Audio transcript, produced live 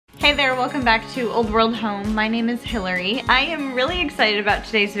Hey there, welcome back to Old World Home. My name is Hillary. I am really excited about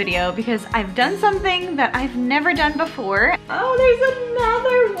today's video because I've done something that I've never done before. Oh, there's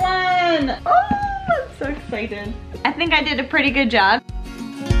another one. Oh, I'm so excited. I think I did a pretty good job.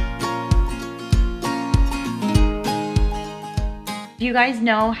 You guys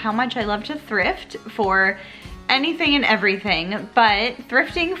know how much I love to thrift for anything and everything, but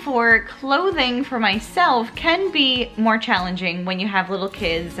thrifting for clothing for myself can be more challenging when you have little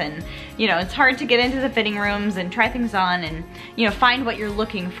kids and, you know, it's hard to get into the fitting rooms and try things on and, you know, find what you're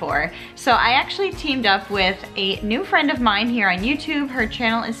looking for. So I actually teamed up with a new friend of mine here on YouTube. Her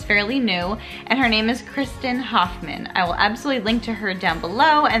channel is fairly new and her name is Kristen Hoffman. I will absolutely link to her down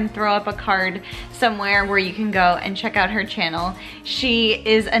below and throw up a card somewhere where you can go and check out her channel. She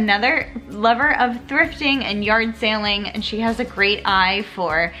is another lover of thrifting and yard sailing, and she has a great eye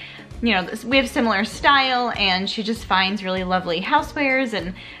for, you know, we have similar style, and she just finds really lovely housewares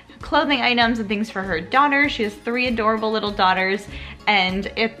and clothing items and things for her daughters. She has 3 adorable little daughters,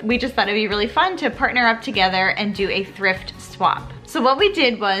 and we just thought it'd be really fun to partner up together and do a thrift swap. So what we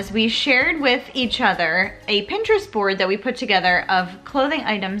did was we shared with each other a Pinterest board that we put together of clothing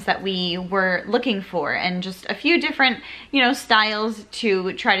items that we were looking for and just a few different, you know, styles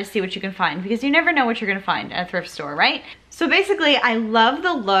to try to see what you can find, because you never know what you're gonna find at a thrift store, right? So basically, I love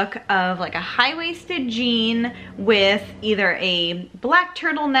the look of like a high-waisted jean with either a black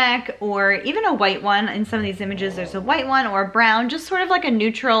turtleneck or even a white one. In some of these images, there's a white one or a brown, just sort of like a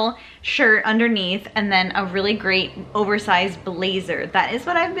neutral shirt underneath, and then a really great oversized blazer. That is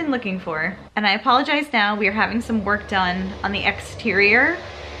what I've been looking for. And I apologize now, we are having some work done on the exterior,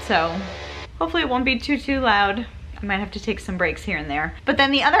 so hopefully it won't be too loud. I might have to take some breaks here and there. But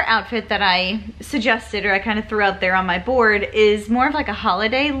then the other outfit that I suggested, or I kind of threw out there on my board, is more of like a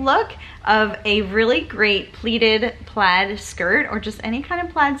holiday look of a really great pleated plaid skirt, or just any kind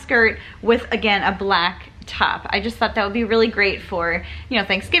of plaid skirt with, again, a black top. I just thought that would be really great for, you know,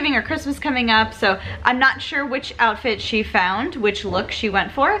 Thanksgiving or Christmas coming up. So I'm not sure which outfit she found, which look she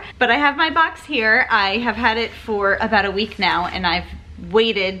went for, but I have my box here. I have had it for about a week now, and I've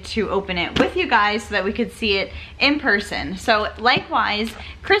waited to open it with you guys so that we could see it in person. So likewise,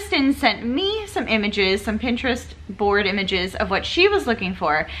 Kristen sent me some images, some Pinterest board images of what she was looking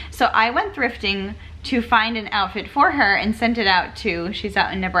for. So I went thrifting to find an outfit for her and sent it out to, she's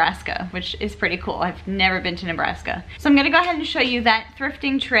out in Nebraska, which is pretty cool. I've never been to Nebraska. So I'm gonna go ahead and show you that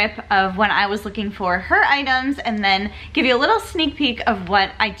thrifting trip of when I was looking for her items, and then give you a little sneak peek of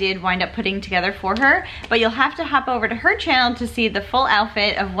what I did wind up putting together for her. But you'll have to hop over to her channel to see the full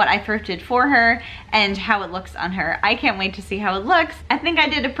outfit of what I thrifted for her and how it looks on her. I can't wait to see how it looks. I think I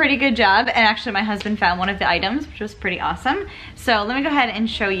did a pretty good job, and actually my husband found one of the items, which was pretty awesome. So let me go ahead and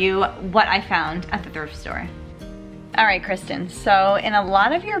show you what I found at the thrift store. All right, Kristen, so in a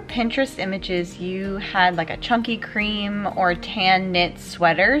lot of your Pinterest images, you had like a chunky cream or tan knit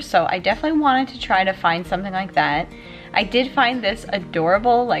sweater, so I definitely wanted to try to find something like that. I did find this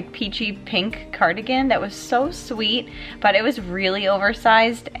adorable, like peachy pink cardigan that was so sweet, but it was really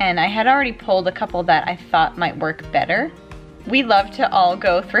oversized, and I had already pulled a couple that I thought might work better. We love to all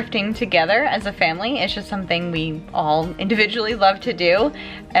go thrifting together as a family. It's just something we all individually love to do.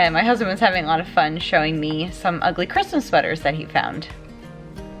 And my husband was having a lot of fun showing me some ugly Christmas sweaters that he found.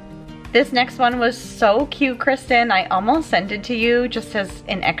 This next one was so cute, Kristen. I almost sent it to you just as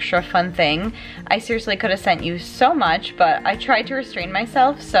an extra fun thing. I seriously could have sent you so much, but I tried to restrain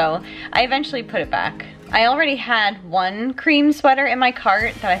myself, so I eventually put it back. I already had one cream sweater in my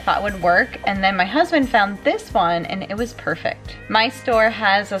cart that I thought would work, and then my husband found this one and it was perfect. My store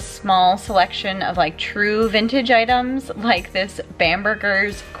has a small selection of like true vintage items, like this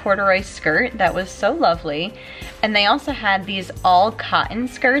Bamberger's corduroy skirt that was so lovely. And they also had these all cotton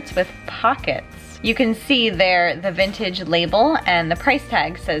skirts with pockets. You can see there the vintage label, and the price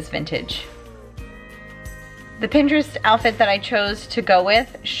tag says vintage. The Pinterest outfit that I chose to go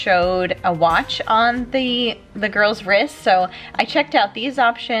with showed a watch on the girl's wrist, so I checked out these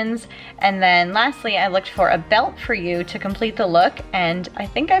options, and then lastly I looked for a belt for you to complete the look, and I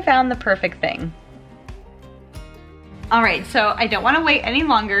think I found the perfect thing. All right, so I don't want to wait any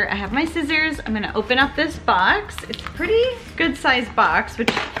longer. I have my scissors. I'm gonna open up this box. It's a pretty good sized box,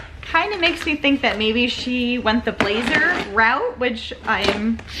 which kind of makes me think that maybe she went the blazer route, which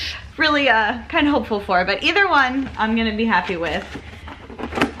I'm really kind of hopeful for, but either one I'm gonna be happy with.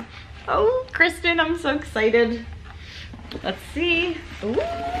 Oh, Kristen, I'm so excited. Let's see. Ooh,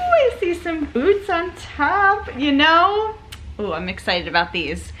 I see some boots on top, you know? Ooh, I'm excited about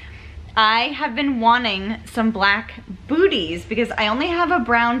these. I have been wanting some black booties because I only have a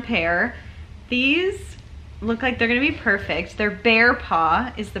brown pair. These look like they're gonna be perfect. They're Bear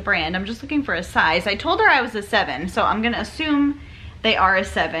Paw is the brand. I'm just looking for a size. I told her I was a 7, so I'm gonna assume they are a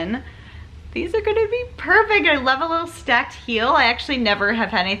 7. These are gonna be perfect. I love a little stacked heel. I actually never have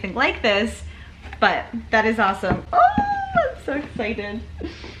had anything like this, but that is awesome. Oh, I'm so excited.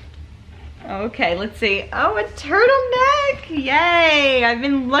 Okay, let's see. Oh, a turtleneck. Yay. I've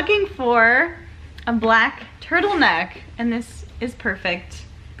been looking for a black turtleneck, and this is perfect.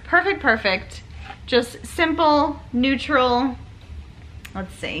 Perfect, perfect. Just simple, neutral.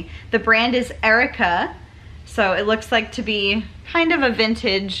 Let's see. The brand is Erica, so it looks like to be kind of a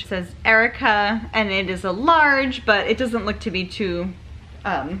vintage. It says Erica, and it is a large, but it doesn't look to be too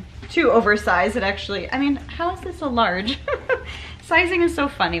oversized. It actually, I mean, how is this a large? Sizing is so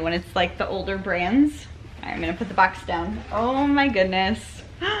funny when it's like the older brands. All right, I'm gonna put the box down. Oh my goodness.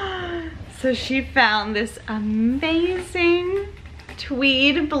 So she found this amazing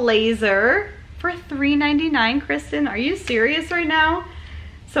tweed blazer for $3.99. Kristen, are you serious right now?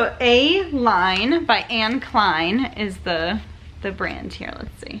 So A-Line by Anne Klein is the brand here.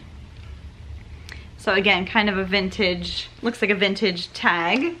 Let's see. So again, kind of a vintage, looks like a vintage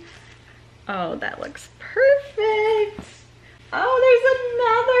tag. Oh, that looks perfect.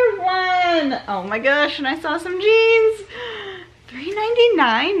 Oh, there's another one. Oh my gosh, and I saw some jeans.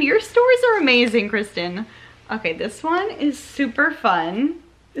 $3.99. Your stores are amazing, Kristen. Okay, this one is super fun.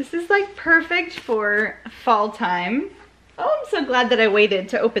 This is like perfect for fall time. Oh, I'm so glad that I waited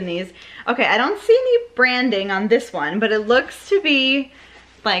to open these. Okay, I don't see any branding on this one, but it looks to be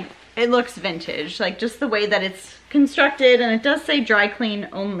like, it looks vintage, like just the way that it's constructed, and it does say dry clean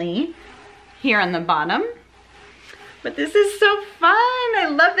only here on the bottom. But this is so fun. I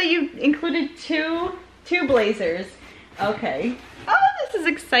love that you included two blazers. Okay. Oh, this is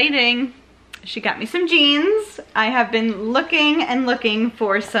exciting. She got me some jeans. I have been looking and looking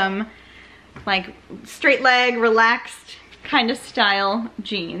for some like straight leg, relaxed kind of style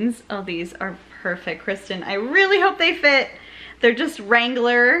jeans. Oh, these are perfect, Kristen. I really hope they fit. They're just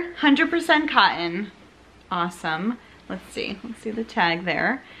Wrangler, 100% cotton. Awesome. Let's see the tag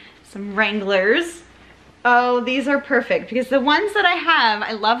there. Some Wranglers. Oh, these are perfect because the ones that I have,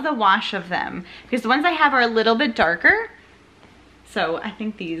 I love the wash of them because the ones I have are a little bit darker. So I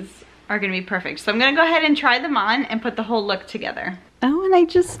think these are gonna be perfect. So I'm gonna go ahead and try them on and put the whole look together. Oh, and I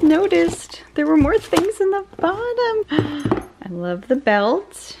just noticed there were more things in the bottom. I love the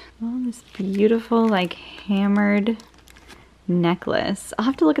belt. Oh, this beautiful like hammered necklace. I'll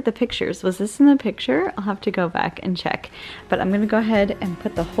have to look at the pictures. Was this in the picture? I'll have to go back and check. But I'm gonna go ahead and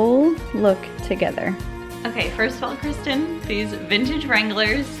put the whole look together. Okay, first of all, Kristen, these vintage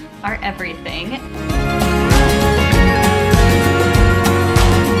Wranglers are everything.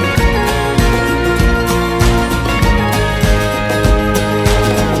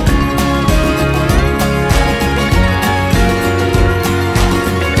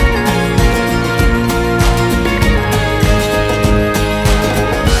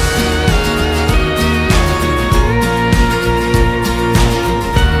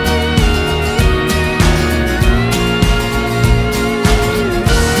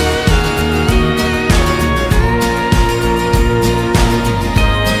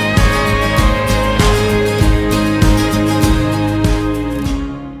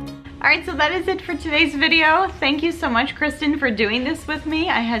 That is it for today's video. Thank you so much, Kristen, for doing this with me.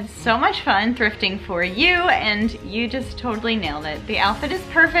 I had so much fun thrifting for you, and you just totally nailed it. The outfit is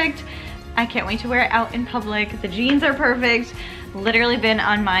perfect. I can't wait to wear it out in public. The jeans are perfect. Literally been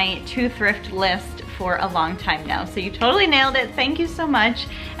on my to thrift list for a long time now. So you totally nailed it. Thank you so much.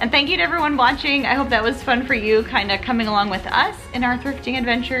 And thank you to everyone watching. I hope that was fun for you, kind of coming along with us in our thrifting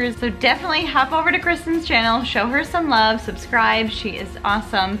adventures. So definitely hop over to Kristen's channel, show her some love, subscribe. She is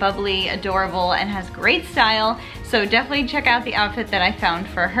awesome, bubbly, adorable, and has great style. So definitely check out the outfit that I found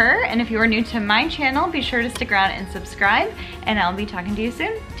for her. And if you are new to my channel, be sure to stick around and subscribe. And I'll be talking to you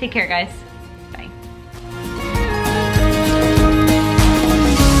soon. Take care, guys.